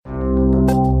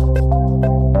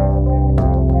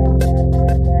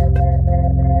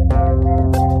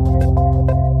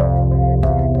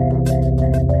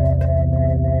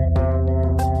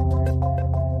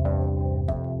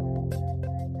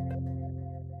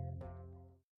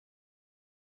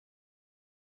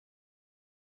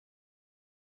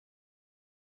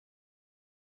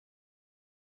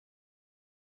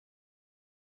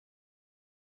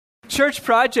Church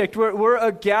Project, we're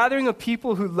a gathering of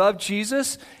people who love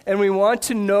Jesus, and we want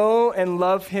to know and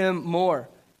love him more.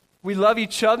 We love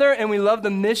each other, and we love the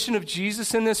mission of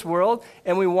Jesus in this world,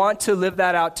 and we want to live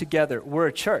that out together. We're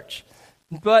a church.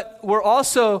 But we're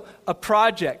also a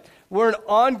project. We're an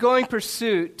ongoing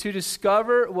pursuit to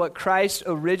discover what Christ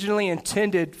originally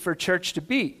intended for church to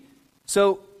be.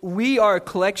 So we are a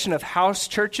collection of house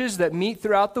churches that meet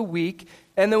throughout the week,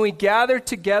 and then we gather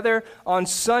together on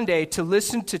Sunday to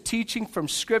listen to teaching from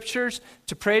scriptures,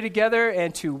 to pray together,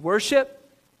 and to worship.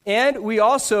 And we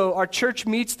also, our church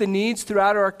meets the needs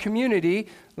throughout our community,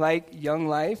 like Young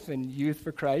Life and Youth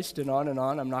for Christ and on and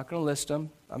on. I'm not going to list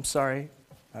them. I'm sorry.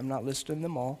 I'm not listing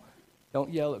them all.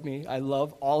 Don't yell at me. I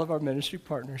love all of our ministry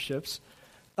partnerships.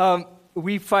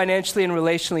 We financially and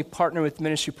relationally partner with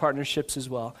ministry partnerships as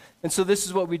well. And so this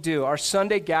is what we do. Our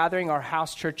Sunday gathering, our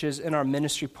house churches, and our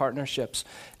ministry partnerships.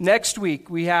 Next week,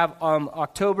 we have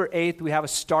October 8th, we have a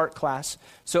start class.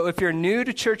 So if you're new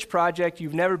to Church Project,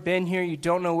 you've never been here, you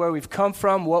don't know where we've come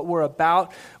from, what we're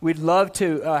about, we'd love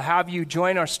to have you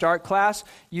join our start class.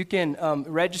 You can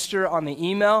register on the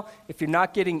email. If you're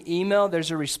not getting email,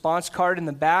 there's a response card in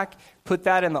the back. Put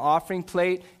that in the offering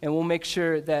plate, and we'll make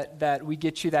sure that we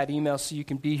get you that email so you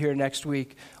can be here next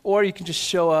week. Or you can just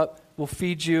show up. We'll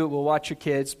feed you. We'll watch your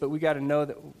kids. But we got to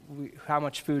know how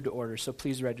much food to order, so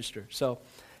please register. So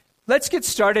let's get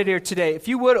started here today. If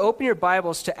you would, open your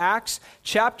Bibles to Acts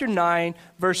chapter 9,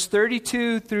 verse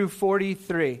 32 through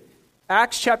 43.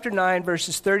 Acts chapter 9,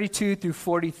 verses 32 through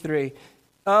 43.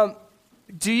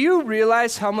 Do you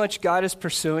realize how much God is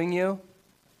pursuing you,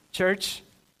 church?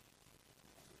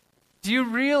 Do you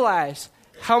realize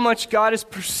how much God is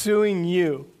pursuing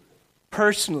you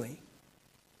personally?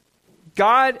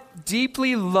 God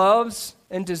deeply loves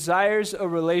and desires a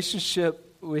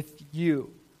relationship with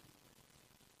you.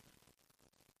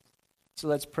 So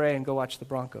let's pray and go watch the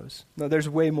Broncos. No, there's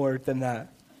way more than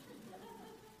that.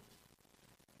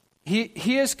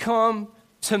 He has come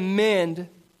to mend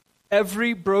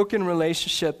every broken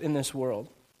relationship in this world.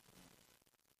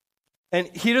 And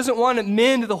he doesn't want to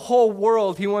mend the whole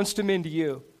world. He wants to mend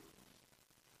you.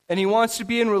 And he wants to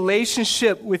be in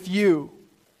relationship with you.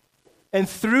 And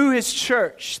through his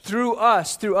church, through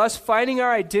us finding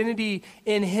our identity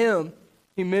in him,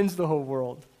 he mends the whole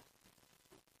world.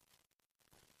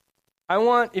 I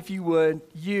want, if you would,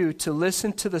 you to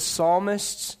listen to the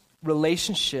psalmist's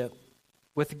relationship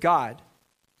with God.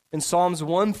 In Psalms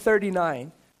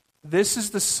 139, this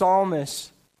is the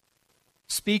psalmist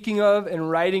speaking of and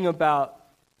writing about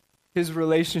his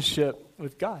relationship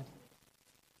with God.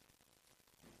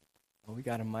 Oh, we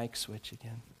got a mic switch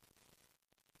again.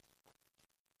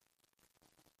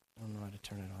 I don't know how to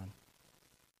turn it on.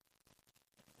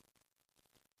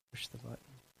 Push the button.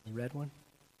 The red one?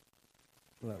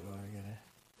 What,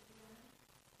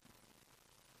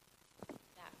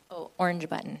 orange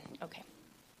button. Okay.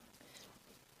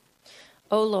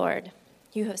 O Lord,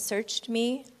 you have searched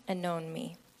me and known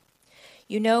me.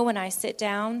 You know when I sit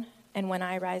down and when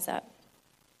I rise up.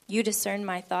 You discern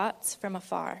my thoughts from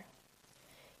afar.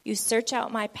 You search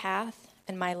out my path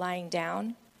and my lying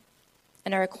down,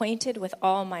 and are acquainted with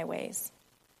all my ways.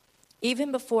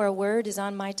 Even before a word is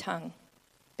on my tongue,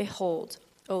 behold,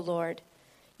 O Lord,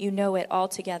 you know it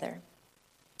altogether.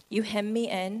 You hem me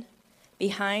in,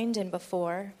 behind and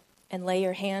before, and lay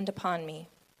your hand upon me.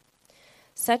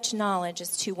 Such knowledge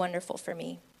is too wonderful for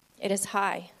me. It is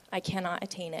high, I cannot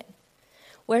attain it.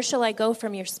 Where shall I go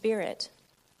from your spirit?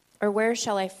 Or where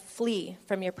shall I flee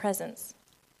from your presence?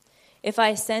 If I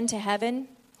ascend to heaven,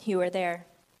 you are there.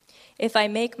 If I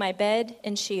make my bed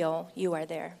in Sheol, you are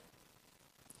there.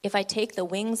 If I take the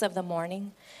wings of the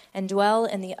morning and dwell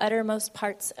in the uttermost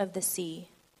parts of the sea,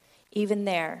 even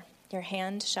there your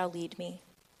hand shall lead me,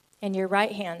 and your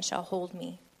right hand shall hold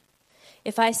me.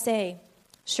 If I say,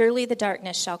 surely the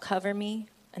darkness shall cover me,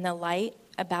 and the light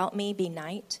about me be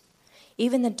night,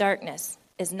 even the darkness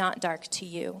is not dark to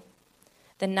you.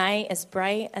 The night is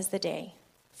bright as the day,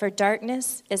 for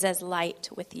darkness is as light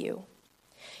with you.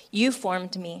 You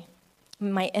formed me,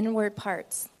 my inward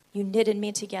parts. You knitted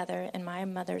me together in my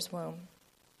mother's womb.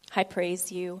 I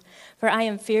praise you, for I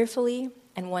am fearfully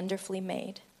and wonderfully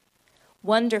made.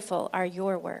 Wonderful are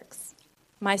your works.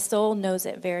 My soul knows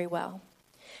it very well.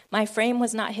 My frame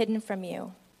was not hidden from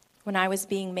you when I was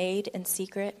being made in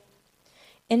secret,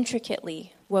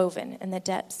 intricately woven in the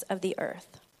depths of the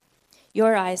earth.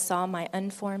 Your eyes saw my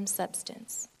unformed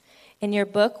substance. In your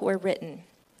book were written,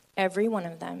 every one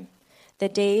of them, the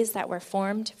days that were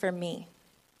formed for me,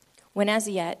 when as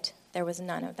yet there was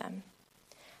none of them.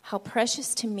 How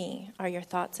precious to me are your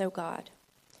thoughts, O God.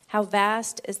 How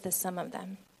vast is the sum of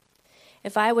them.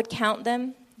 If I would count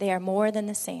them, They are more than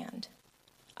the sand.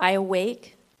 I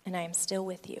awake, and I am still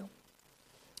with you.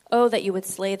 Oh, that you would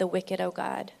slay the wicked, O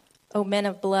God. O men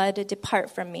of blood,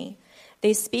 depart from me.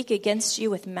 They speak against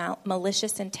you with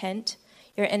malicious intent.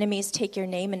 Your enemies take your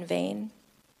name in vain.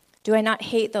 Do I not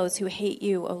hate those who hate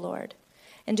you, O Lord?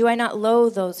 And do I not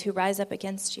loathe those who rise up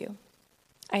against you?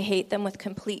 I hate them with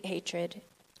complete hatred.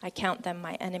 I count them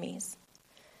my enemies.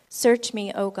 Search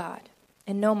me, O God,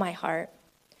 and know my heart.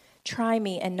 Try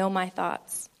me and know my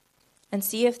thoughts, and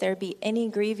see if there be any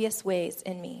grievous ways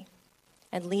in me,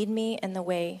 and lead me in the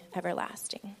way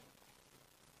everlasting.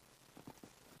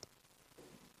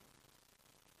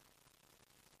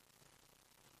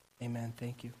 Amen.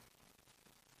 Thank you.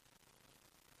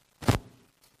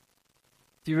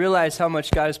 Do you realize how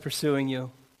much God is pursuing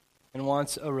you and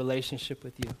wants a relationship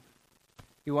with you?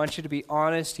 He wants you to be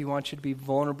honest. He wants you to be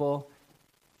vulnerable.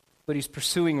 But he's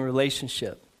pursuing a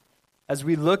relationship. As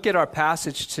we look at our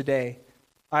passage today,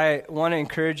 I want to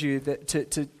encourage you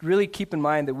to really keep in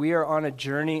mind that we are on a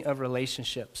journey of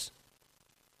relationships.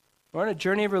 We're on a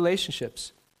journey of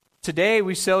relationships. Today,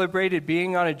 we celebrated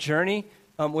being on a journey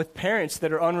with parents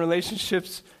that are on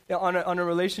relationships, on a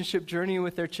relationship journey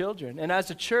with their children. And as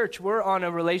a church, we're on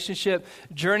a relationship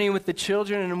journey with the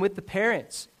children and with the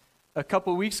parents. A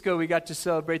couple weeks ago, we got to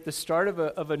celebrate the start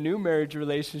of a new marriage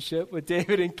relationship with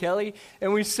David and Kelly,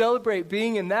 and we celebrate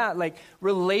being in that. Like,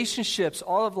 relationships,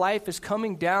 all of life is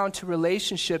coming down to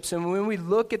relationships, and when we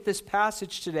look at this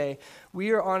passage today,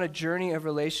 we are on a journey of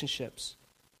relationships.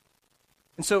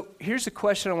 And so, here's a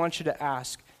question I want you to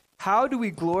ask. How do we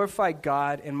glorify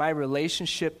God in my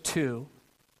relationship to,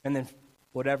 and then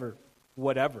whatever?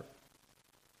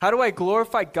 How do I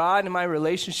glorify God in my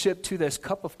relationship to this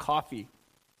cup of coffee?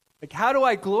 Like, how do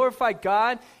I glorify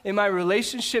God in my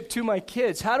relationship to my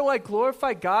kids? How do I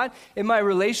glorify God in my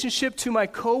relationship to my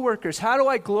coworkers? How do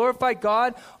I glorify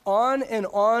God? On and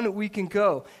on we can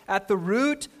go. At the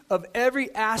root of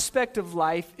every aspect of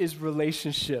life is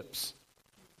relationships.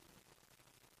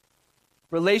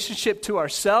 Relationship to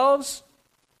ourselves,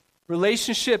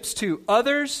 relationships to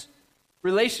others,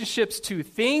 relationships to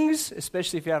things,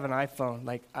 especially if you have an iPhone.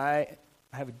 Like, I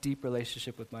have a deep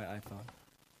relationship with my iPhone.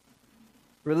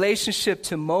 Relationship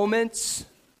to moments,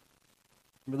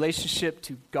 relationship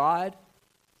to God.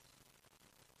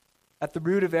 At the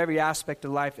root of every aspect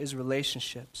of life is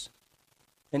relationships.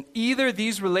 And either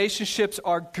these relationships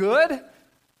are good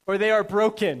or they are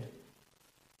broken.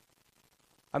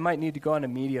 I might need to go on a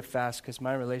media fast because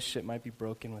my relationship might be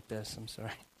broken with this. I'm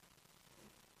sorry.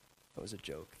 That was a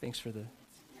joke. Thanks for the...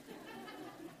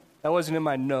 That wasn't in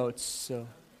my notes, so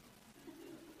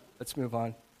let's move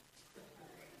on.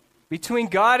 Between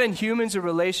God and humans, a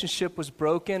relationship was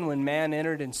broken when man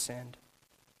entered and sinned.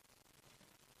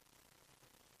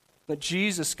 But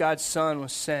Jesus, God's Son,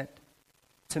 was sent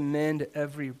to mend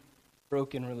every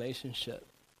broken relationship.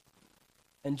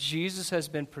 And Jesus has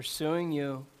been pursuing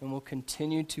you and will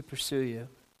continue to pursue you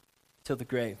till the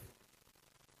grave.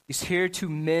 He's here to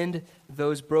mend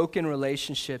those broken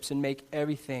relationships and make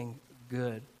everything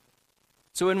good.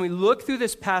 So when we look through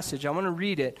this passage, I want to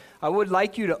read it. I would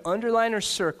like you to underline or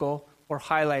circle or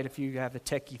highlight if you have a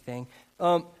techie thing.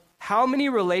 How many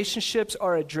relationships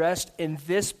are addressed in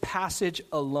this passage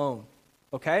alone?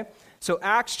 Okay? So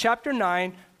Acts chapter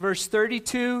 9, verse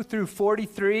 32 through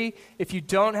 43. If you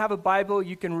don't have a Bible,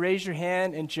 you can raise your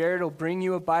hand and Jared will bring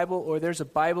you a Bible, or there's a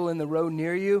Bible in the row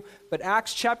near you. But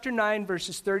Acts chapter 9,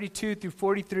 verses 32 through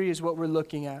 43 is what we're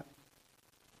looking at.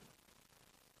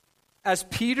 As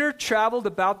Peter traveled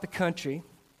about the country,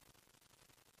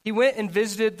 he went and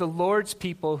visited the Lord's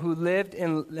people who lived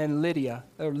in Lydda.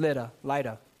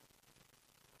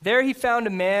 There he found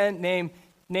a man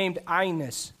named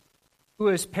Aeneas, who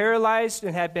was paralyzed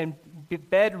and had been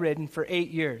bedridden for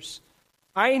 8 years.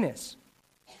 Aeneas,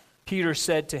 Peter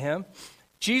said to him,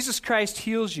 Jesus Christ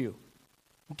heals you.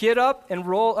 Get up and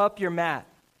roll up your mat.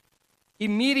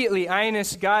 Immediately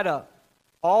Aeneas got up.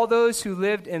 All those who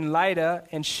lived in Lydda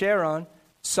and Sharon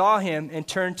saw him and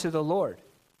turned to the Lord.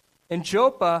 In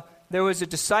Joppa, there was a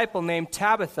disciple named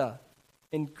Tabitha.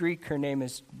 In Greek, her name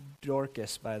is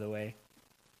Dorcas, by the way.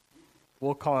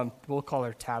 We'll call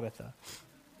her Tabitha.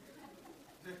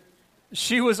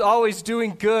 She was always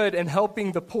doing good and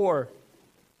helping the poor.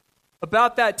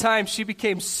 About that time, she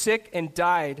became sick and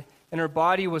died, and her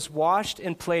body was washed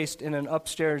and placed in an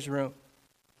upstairs room.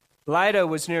 Lydda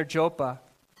was near Joppa.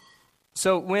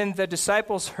 So when the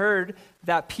disciples heard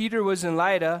that Peter was in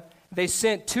Lydda, they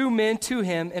sent 2 men to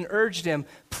him and urged him,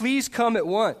 "Please come at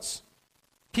once."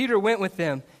 Peter went with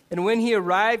them, and when he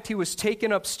arrived, he was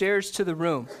taken upstairs to the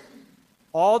room.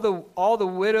 All the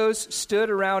widows stood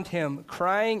around him,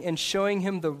 crying and showing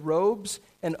him the robes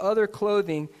and other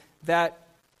clothing that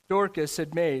Dorcas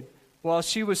had made while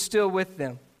she was still with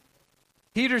them.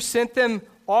 Peter sent them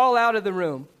all out of the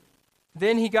room.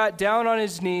 Then he got down on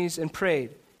his knees and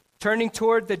prayed. Turning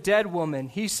toward the dead woman,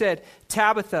 he said,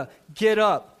 "Tabitha, get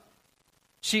up."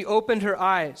 She opened her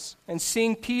eyes, and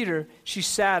seeing Peter, she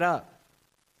sat up.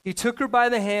 He took her by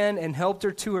the hand and helped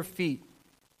her to her feet.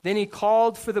 Then he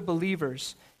called for the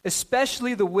believers,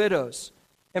 especially the widows,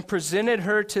 and presented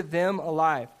her to them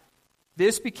alive.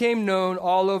 This became known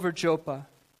all over Joppa,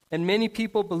 and many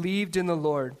people believed in the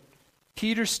Lord.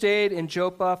 Peter stayed in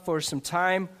Joppa for some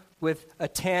time with a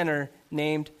tanner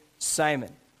named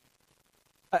Simon.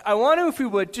 I want to, if we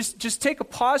would, just take a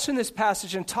pause from this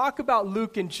passage and talk about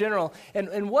Luke in general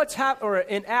and what's happening, or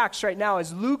in Acts right now,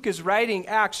 as Luke is writing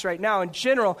Acts right now in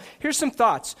general. Here's some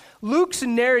thoughts. Luke's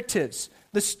narratives,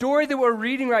 the story that we're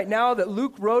reading right now that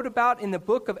Luke wrote about in the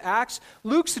book of Acts,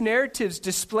 Luke's narratives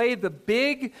display the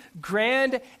big,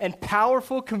 grand, and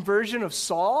powerful conversion of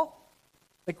Saul.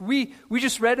 Like we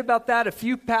just read about that a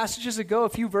few passages ago, a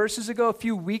few verses ago, a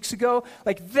few weeks ago.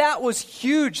 Like that was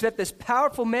huge, that this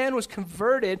powerful man was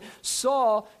converted,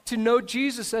 Saul, to know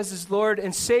Jesus as his Lord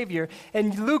and Savior.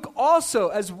 And Luke also,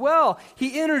 as well,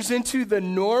 he enters into the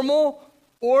normal,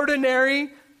 ordinary,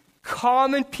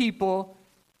 common people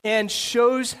and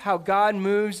shows how God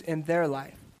moves in their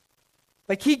life.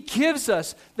 Like he gives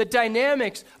us the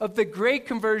dynamics of the great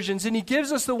conversions, and he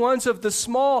gives us the ones of the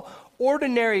small,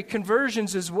 ordinary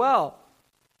conversions as well.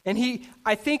 And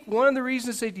I think one of the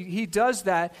reasons that he does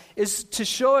that is to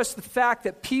show us the fact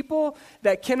that people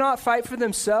that cannot fight for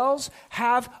themselves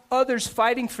have others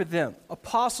fighting for them.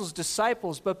 Apostles,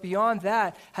 disciples, but beyond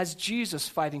that has Jesus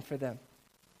fighting for them.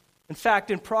 In fact,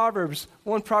 in Proverbs,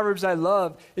 one Proverbs I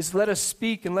love is let us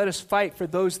speak and let us fight for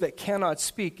those that cannot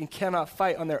speak and cannot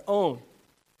fight on their own.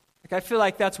 I feel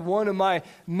like that's one of my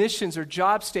missions or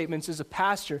job statements as a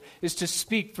pastor, is to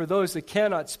speak for those that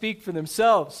cannot speak for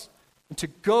themselves and to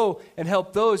go and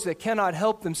help those that cannot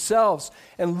help themselves.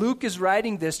 And Luke is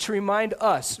writing this to remind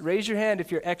us. Raise your hand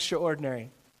if you're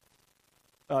extraordinary.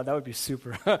 Oh, that would be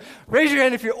super. Raise your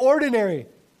hand if you're ordinary.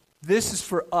 This is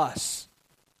for us.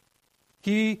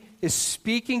 He is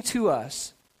speaking to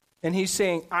us. And he's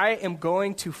saying, I am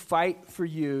going to fight for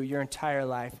you your entire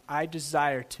life. I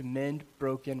desire to mend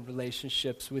broken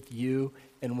relationships with you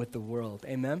and with the world.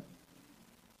 Amen?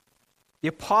 The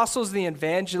apostles, the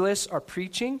evangelists are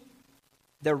preaching.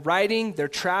 They're writing. They're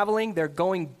traveling. They're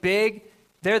going big.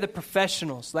 They're the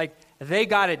professionals. Like, they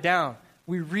got it down.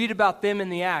 We read about them in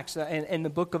the Acts, in the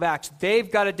book of Acts. They've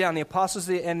got it down, the apostles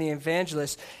and the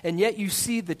evangelists. And yet you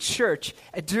see the church,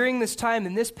 during this time,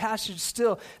 in this passage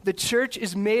still, the church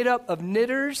is made up of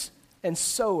knitters and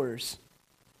sewers.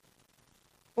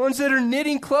 Ones that are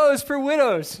knitting clothes for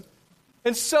widows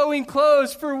and sewing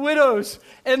clothes for widows.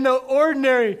 And the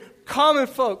ordinary, common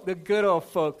folk, the good old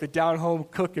folk, the down-home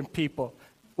cooking people.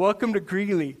 Welcome to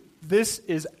Greeley. This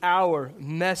is our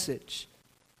message.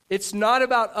 It's not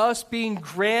about us being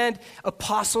grand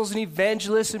apostles and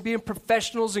evangelists and being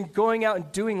professionals and going out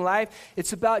and doing life.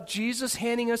 It's about Jesus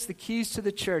handing us the keys to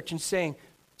the church and saying,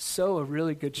 sew a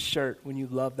really good shirt when you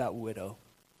love that widow.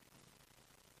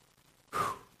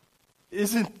 Whew.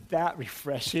 Isn't that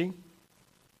refreshing?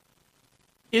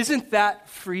 Isn't that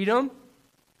freedom?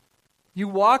 You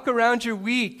walk around your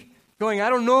week going, I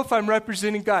don't know if I'm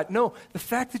representing God. No, the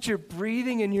fact that you're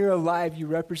breathing and you're alive, you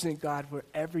represent God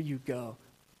wherever you go.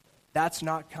 That's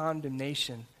not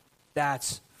condemnation.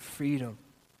 That's freedom.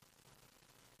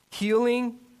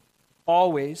 Healing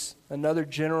always, another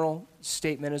general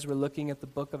statement as we're looking at the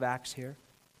book of Acts here,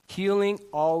 healing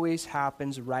always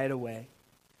happens right away.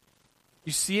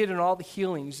 You see it in all the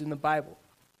healings in the Bible.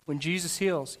 When Jesus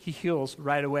heals, he heals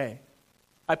right away.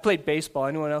 I played baseball.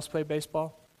 Anyone else play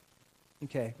baseball?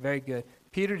 Okay, very good.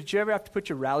 Peter, did you ever have to put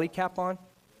your rally cap on?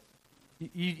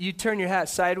 You turn your hat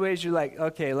sideways, you're like,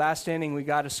 okay, last inning, we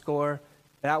got to score.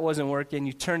 That wasn't working.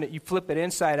 You turn it, you flip it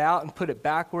inside out and put it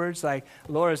backwards. Like,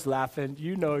 Laura's laughing.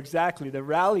 You know exactly, the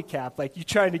rally cap. Like, you're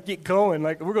trying to get going.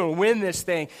 Like, we're going to win this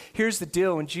thing. Here's the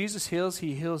deal. When Jesus heals,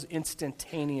 he heals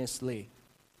instantaneously.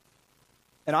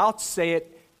 And I'll say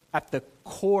it at the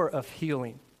core of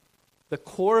healing. The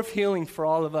core of healing for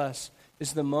all of us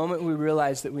is the moment we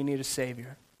realize that we need a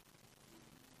Savior.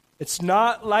 It's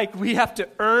not like we have to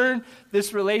earn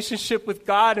this relationship with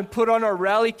God and put on our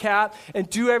rally cap and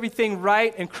do everything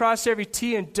right and cross every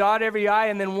T and dot every I,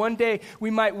 and then one day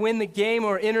we might win the game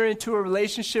or enter into a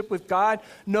relationship with God.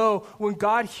 No, when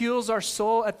God heals our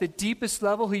soul at the deepest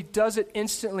level, he does it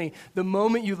instantly. The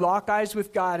moment you lock eyes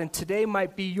with God, and today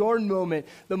might be your moment,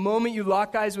 the moment you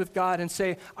lock eyes with God and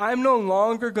say, I'm no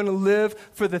longer going to live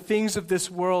for the things of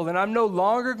this world, and I'm no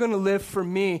longer going to live for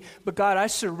me, but God, I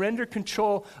surrender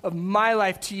control of my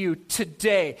life to you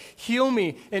today. Heal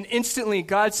me. And instantly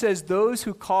God says, those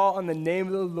who call on the name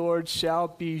of the Lord shall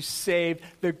be saved.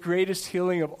 The greatest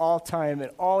healing of all time.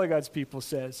 And all of God's people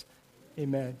says,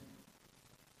 amen.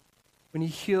 When he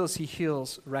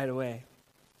heals right away.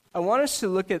 I want us to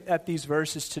look at these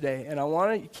verses today, and I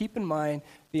want to keep in mind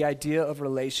the idea of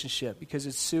relationship because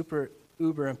it's super,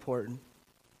 uber important.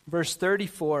 Verse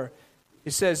 34,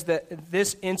 it says that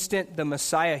this instant the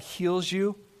Messiah heals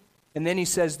you. And then he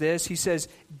says this, he says,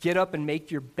 get up and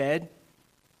make your bed.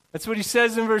 That's what he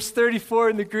says in verse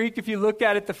 34 in the Greek. If you look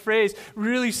at it, the phrase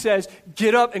really says,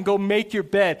 get up and go make your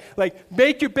bed. Like,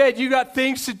 make your bed. You got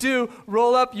things to do.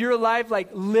 Roll up. You're alive.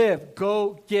 Like, live.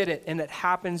 Go get it. And it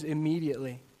happens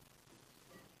immediately.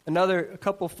 A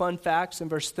couple fun facts. In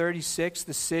verse 36,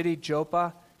 the city,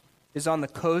 Joppa, is on the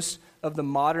coast of the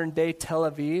modern-day Tel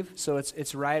Aviv. So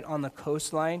it's right on the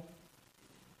coastline.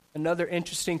 Another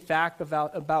interesting fact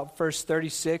about verse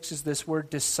 36 is this word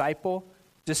disciple.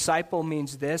 Disciple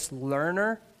means this,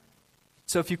 learner.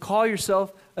 So if you call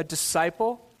yourself a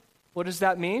disciple, what does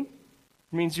that mean?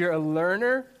 It means you're a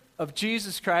learner of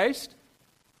Jesus Christ.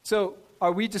 So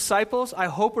are we disciples? I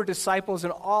hope we're disciples in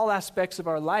all aspects of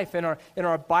our life, in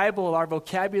our Bible, our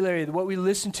vocabulary, what we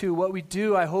listen to, what we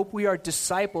do. I hope we are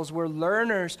disciples. We're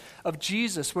learners of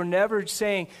Jesus. We're never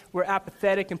saying we're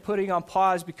apathetic and putting on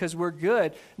pause because we're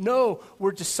good. No,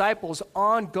 we're disciples,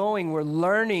 ongoing. We're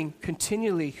learning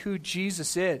continually who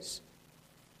Jesus is.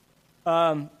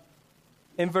 In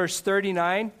verse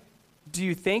 39, do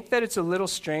you think that it's a little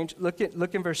strange? Look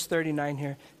in verse 39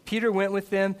 here. Peter went with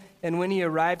them, and when he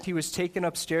arrived, he was taken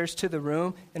upstairs to the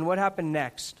room. And what happened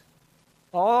next?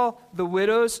 All the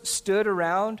widows stood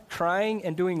around, crying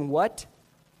and doing what?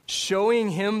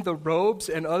 Showing him the robes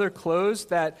and other clothes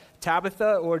that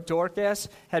Tabitha or Dorcas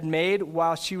had made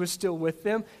while she was still with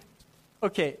them.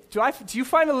 Okay, do you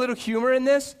find a little humor in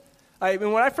this? I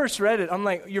mean, when I first read it, I'm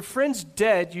like, your friend's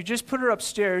dead. You just put her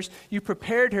upstairs. You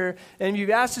prepared her, and you've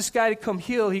asked this guy to come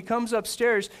heal. He comes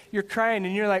upstairs. You're crying,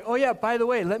 and you're like, oh, yeah, by the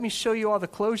way, let me show you all the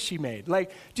clothes she made.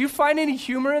 Like, do you find any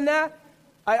humor in that?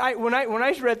 When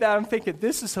I read that, I'm thinking,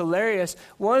 this is hilarious.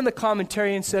 One of the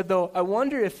commentarians said, though, I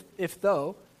wonder if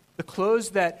the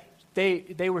clothes that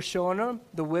they were showing them,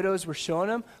 the widows were showing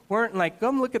them, weren't like,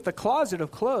 come look at the closet of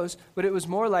clothes, but it was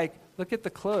more like, look at the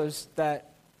clothes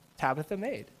that Tabitha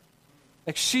made.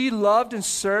 Like, she loved and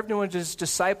served and was a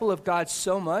disciple of God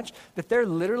so much that they're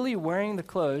literally wearing the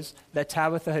clothes that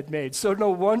Tabitha had made. So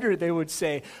no wonder they would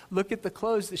say, look at the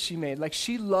clothes that she made. Like,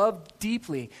 she loved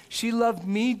deeply. She loved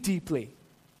me deeply.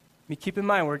 I mean, keep in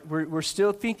mind, we're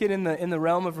still thinking in the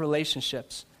realm of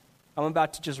relationships. I'm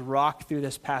about to just rock through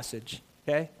this passage,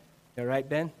 okay? All right,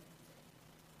 Ben?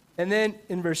 And then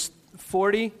in verse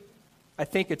 40, I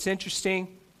think it's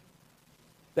interesting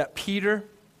that Peter,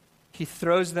 he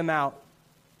throws them out.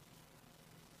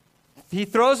 He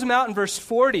throws them out in verse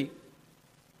 40.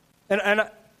 And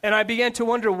I began to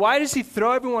wonder, why does he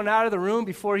throw everyone out of the room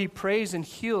before he prays and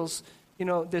heals,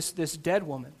 this dead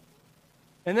woman?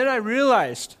 And then I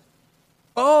realized,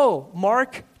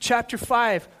 Mark chapter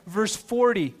 5, verse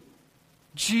 40.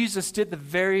 Jesus did the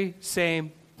very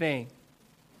same thing.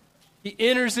 He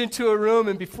enters into a room,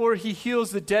 and before he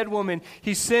heals the dead woman,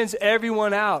 he sends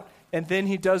everyone out, and then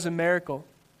he does a miracle.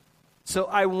 So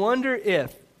I wonder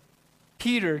if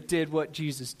Peter did what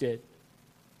Jesus did.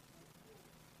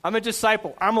 I'm a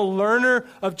disciple. I'm a learner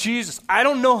of Jesus. I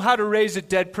don't know how to raise a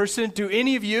dead person. Do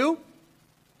any of you?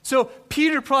 So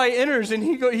Peter probably enters and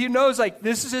he knows, like,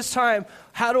 this is his time.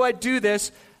 How do I do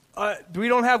this? We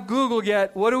don't have Google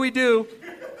yet. What do we do?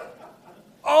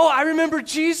 Oh, I remember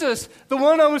Jesus, the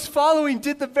one I was following,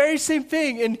 did the very same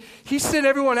thing. And he sent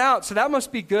everyone out. So that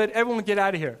must be good. Everyone get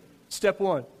out of here. Step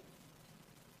one.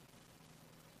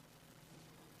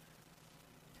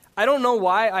 I don't know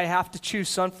why I have to choose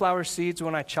sunflower seeds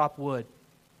when I chop wood.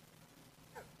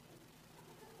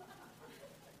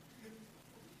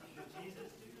 Did Jesus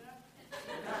do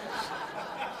that?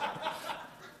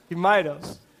 He might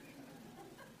have.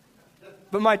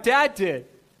 But my dad did.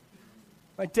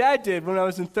 My dad did when I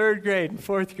was in 3rd grade and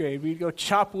 4th grade. We'd go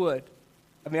chop wood.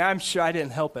 I mean, I'm sure I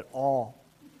didn't help at all.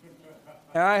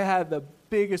 And I had the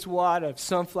biggest wad of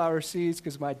sunflower seeds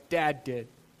because my dad did.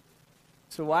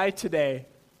 So why today?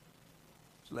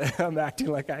 I'm acting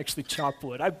like I actually chop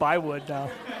wood. I buy wood now.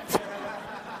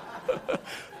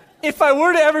 If I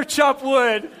were to ever chop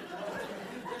wood,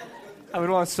 I would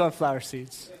want sunflower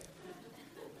seeds.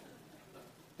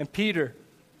 And Peter,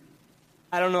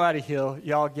 I don't know how to heal.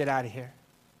 Y'all get out of here.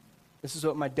 This is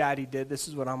what my daddy did. This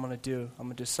is what I'm going to do. I'm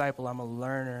a disciple. I'm a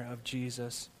learner of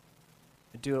Jesus.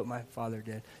 I do what my father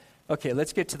did. Okay,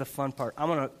 let's get to the fun part. I'm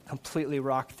going to completely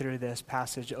rock through this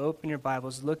passage. Open your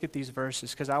Bibles. Look at these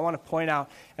verses because I want to point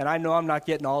out, and I know I'm not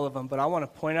getting all of them, but I want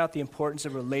to point out the importance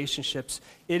of relationships.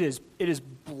 It is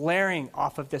blaring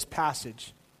off of this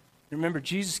passage. Remember,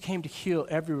 Jesus came to heal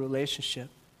every relationship.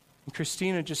 And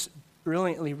Christina just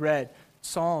brilliantly read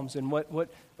Psalms and what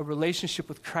a relationship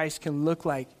with Christ can look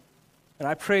like. And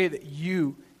I pray that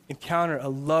you encounter a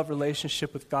love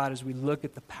relationship with God as we look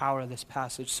at the power of this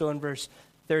passage. So in verse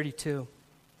 32,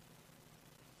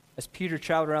 as Peter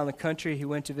traveled around the country, he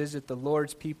went to visit the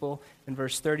Lord's people. In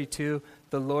verse 32,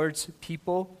 the Lord's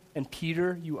people and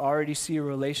Peter, you already see a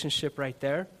relationship right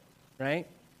there, right?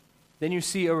 Then you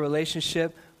see a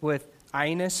relationship with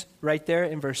Aeneas right there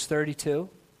in verse 32,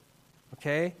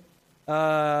 okay?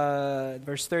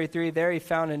 Verse 33, there he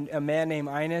found a man named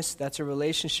Aeneas. That's a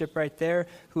relationship right there,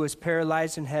 who was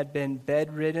paralyzed and had been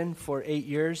bedridden for 8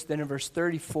 years. Then in verse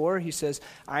 34, he says,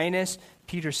 Aeneas,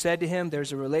 Peter said to him,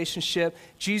 there's a relationship.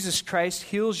 Jesus Christ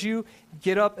heals you.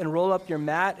 Get up and roll up your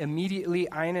mat. Immediately,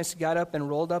 Aeneas got up and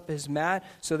rolled up his mat.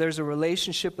 So there's a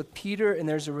relationship with Peter and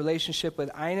there's a relationship with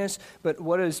Aeneas. But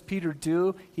what does Peter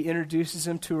do? He introduces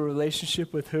him to a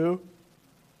relationship with who?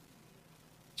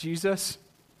 Jesus.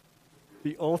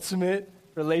 The ultimate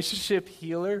relationship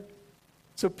healer.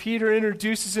 So Peter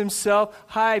introduces himself.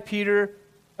 Hi,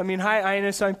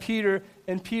 Aeneas, I'm Peter.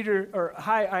 And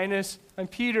hi, Aeneas, I'm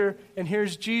Peter. And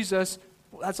here's Jesus.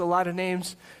 Well, that's a lot of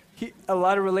names. A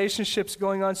lot of relationships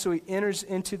going on. So he enters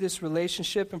into this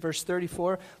relationship in verse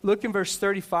 34. Look in verse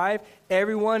 35.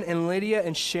 Everyone in Lydia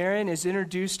and Sharon is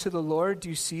introduced to the Lord. Do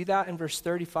you see that in verse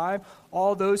 35?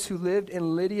 All those who lived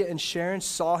in Lydia and Sharon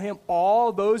saw him.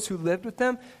 All those who lived with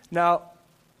them. Now,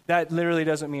 that literally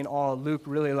doesn't mean all. Luke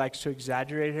really likes to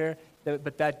exaggerate here,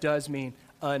 but that does mean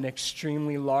an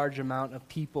extremely large amount of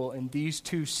people in these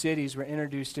two cities were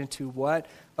introduced into what?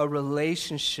 A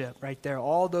relationship right there.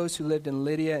 All those who lived in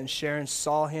Lydia and Sharon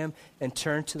saw him and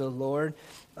turned to the Lord.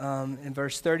 In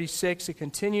verse 36, it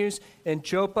continues. In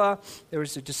Joppa, there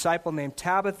was a disciple named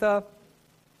Tabitha.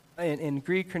 In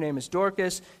Greek, her name is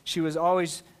Dorcas. She was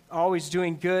always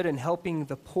doing good and helping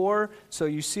the poor. So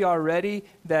you see already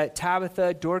that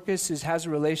Tabitha, Dorcas, has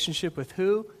a relationship with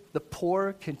who? The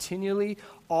poor continually.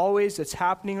 Always, that's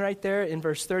happening right there in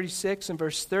verse 36 and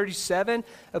verse 37.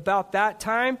 About that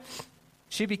time,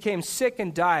 she became sick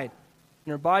and died.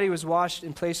 And her body was washed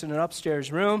and placed in an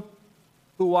upstairs room.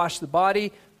 Who washed the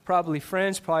body? Probably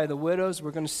friends, probably the widows.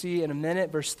 We're going to see in a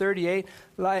minute. Verse 38,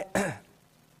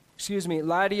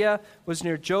 Lydia was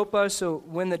near Joppa, so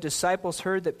when the disciples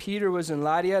heard that Peter was in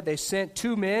Lydia, they sent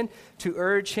 2 men to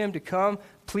urge him to come,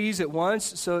 please, at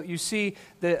once. So you see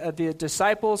the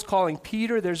disciples calling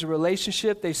Peter. There's a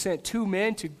relationship. They sent 2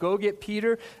 men to go get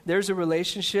Peter. There's a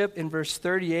relationship in verse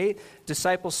 38.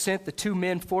 Disciples sent the 2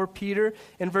 men for Peter.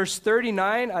 In verse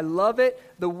 39, I love it.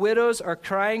 The widows are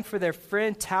crying for their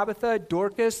friend Tabitha,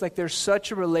 Dorcas. Like there's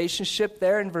such a relationship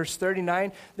there in verse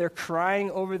 39. They're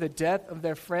crying over the death of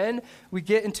their friend. We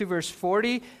get into verse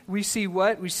 40. We see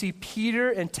what? We see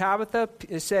Peter and Tabitha.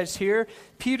 It says here,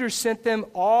 Peter sent them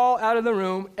all out of the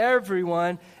room,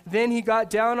 everyone. Then he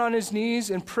got down on his knees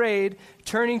and prayed.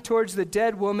 Turning towards the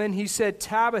dead woman, he said,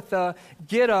 Tabitha,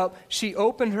 get up. She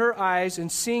opened her eyes,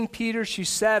 and seeing Peter, she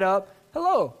sat up.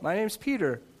 Hello, my name's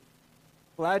Peter.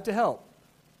 Glad to help.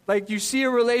 Like you see a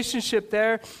relationship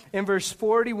there. In verse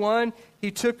 41,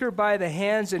 he took her by the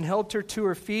hands and helped her to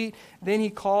her feet. Then he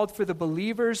called for the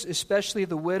believers, especially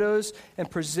the widows,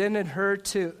 and presented her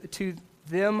to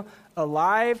them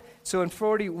alive. So in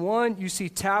 41, you see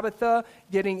Tabitha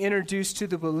getting introduced to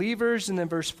the believers. And then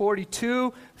verse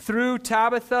 42, through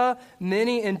Tabitha,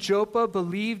 many in Joppa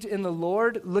believed in the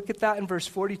Lord. Look at that in verse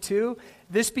 42.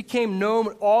 This became known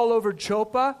all over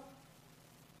Joppa.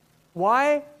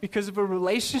 Why? Because of a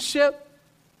relationship.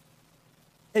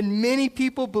 And many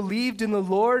people believed in the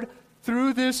Lord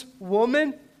through this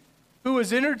woman who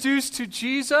was introduced to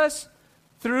Jesus,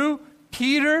 through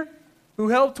Peter, who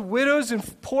helped widows and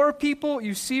poor people.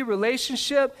 You see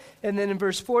relationship. And then in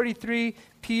verse 43,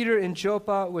 Peter in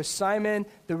Joppa with Simon.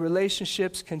 The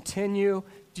relationships continue.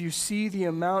 Do you see the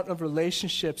amount of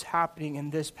relationships happening in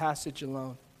this passage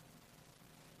alone?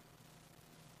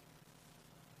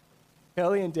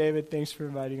 Kelly and David, thanks for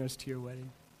inviting us to your wedding.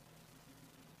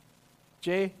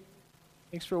 Jay,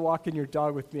 Thanks for walking your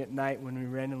dog with me at night when we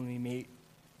randomly meet.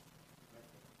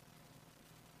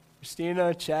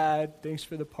 Christina, Chad, thanks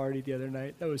for the party the other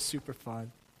night. That was super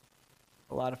fun.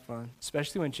 A lot of fun,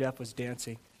 especially when Jeff was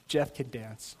dancing. Jeff can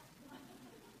dance.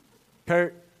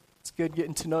 Kurt, it's good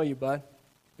getting to know you, bud.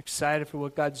 Excited for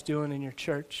what God's doing in your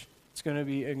church. It's going to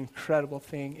be an incredible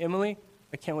thing. Emily,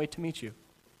 I can't wait to meet you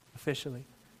officially.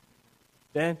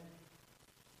 Ben,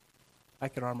 I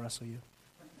could arm wrestle you.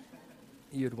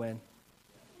 You'd win.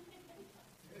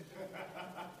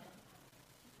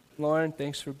 Lauren,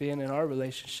 thanks for being in our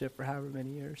relationship for however many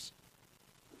years.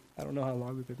 I don't know how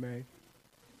long we've been married.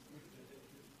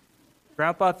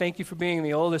 Grandpa, thank you for being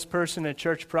the oldest person at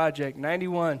Church Project.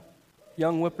 91,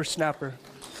 young whippersnapper.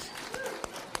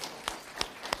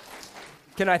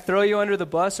 Can I throw you under the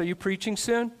bus? Are you preaching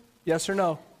soon? Yes or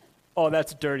no? Oh,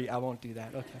 that's dirty. I won't do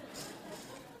that.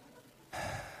 Okay.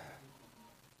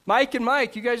 Mike and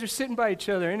Mike, you guys are sitting by each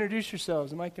other. Introduce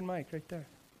yourselves. Mike and Mike, right there.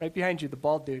 Right behind you, the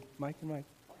bald dude. Mike and Mike.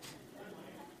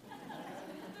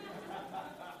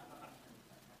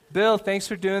 Bill, thanks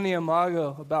for doing the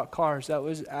Imago about cars. That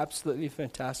was absolutely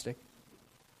fantastic.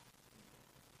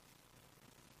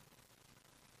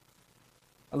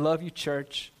 I love you,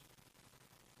 church.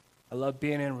 I love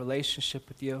being in a relationship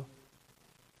with you.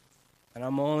 And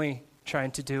I'm only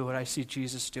trying to do what I see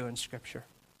Jesus do in Scripture.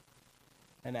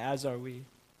 And as are we.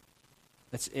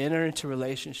 Let's enter into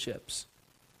relationships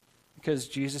because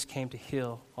Jesus came to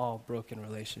heal all broken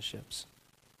relationships.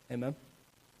 Amen?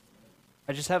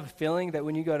 I just have a feeling that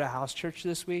when you go to house church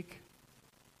this week,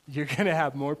 you're going to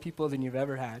have more people than you've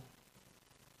ever had.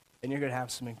 And you're going to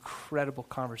have some incredible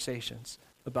conversations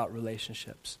about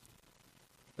relationships.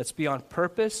 Let's be on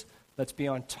purpose. Let's be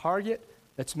on target.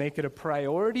 Let's make it a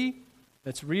priority.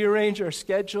 Let's rearrange our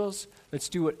schedules. Let's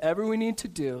do whatever we need to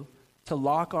do to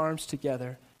lock arms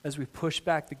together as we push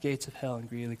back the gates of hell in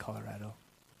Greeley, Colorado.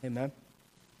 Amen?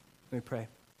 Let me pray.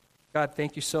 God,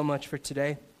 thank you so much for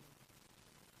today.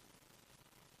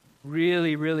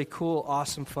 Really, really cool,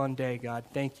 awesome, fun day, God.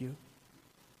 Thank you.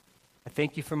 I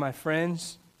thank you for my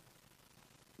friends.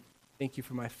 Thank you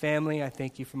for my family. I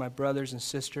thank you for my brothers and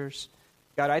sisters.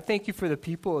 God, I thank you for the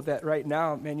people that right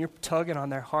now, man, you're tugging on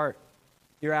their heart.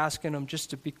 You're asking them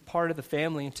just to be part of the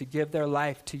family and to give their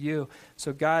life to you.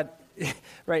 So God,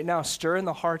 right now, stir in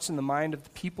the hearts and the mind of the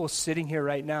people sitting here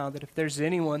right now that if there's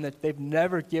anyone that they've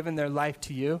never given their life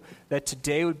to you, that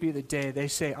today would be the day they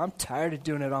say, I'm tired of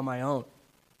doing it on my own.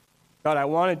 God, I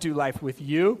want to do life with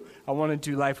you. I want to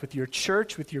do life with your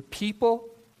church, with your people.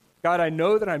 God, I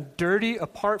know that I'm dirty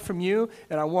apart from you,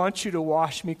 and I want you to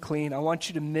wash me clean. I want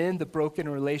you to mend the broken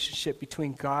relationship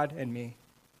between God and me.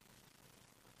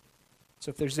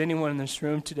 So if there's anyone in this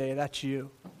room today, that's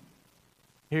you.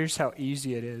 Here's how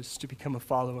easy it is to become a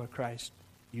follower of Christ.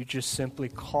 You just simply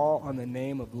call on the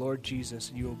name of Lord Jesus,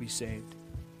 and you will be saved.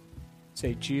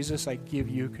 Say, Jesus, I give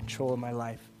you control of my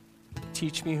life.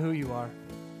 Teach me who you are.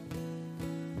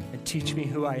 And teach me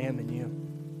who I am in you.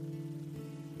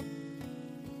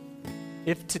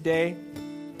 If today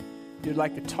you'd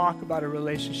like to talk about a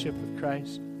relationship with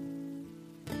Christ,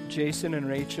 Jason and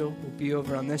Rachel will be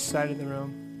over on this side of the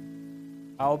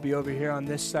room. I'll be over here on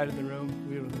this side of the room.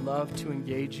 We would love to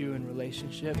engage you in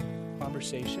relationship,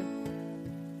 conversation.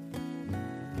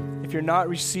 If you're not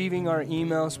receiving our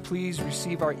emails, please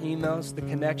receive our emails. The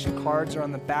connection cards are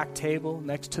on the back table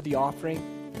next to the offering.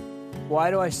 Why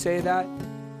do I say that?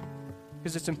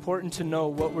 Because it's important to know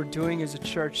what we're doing as a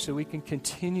church so we can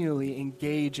continually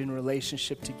engage in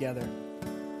relationship together.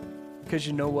 Because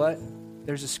you know what?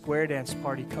 There's a square dance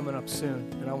party coming up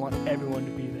soon, and I want everyone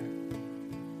to be there.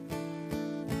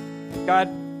 God,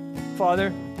 Father,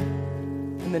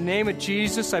 in the name of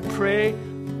Jesus, I pray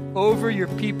over your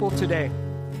people today.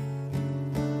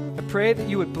 I pray that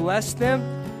you would bless them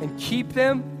and keep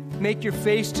them, make your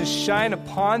face to shine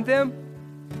upon them,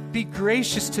 be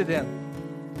gracious to them.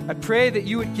 I pray that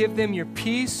you would give them your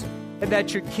peace and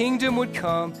that your kingdom would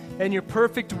come and your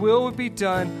perfect will would be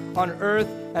done on earth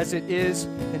as it is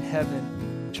in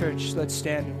heaven. Church, let's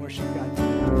stand and worship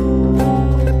God.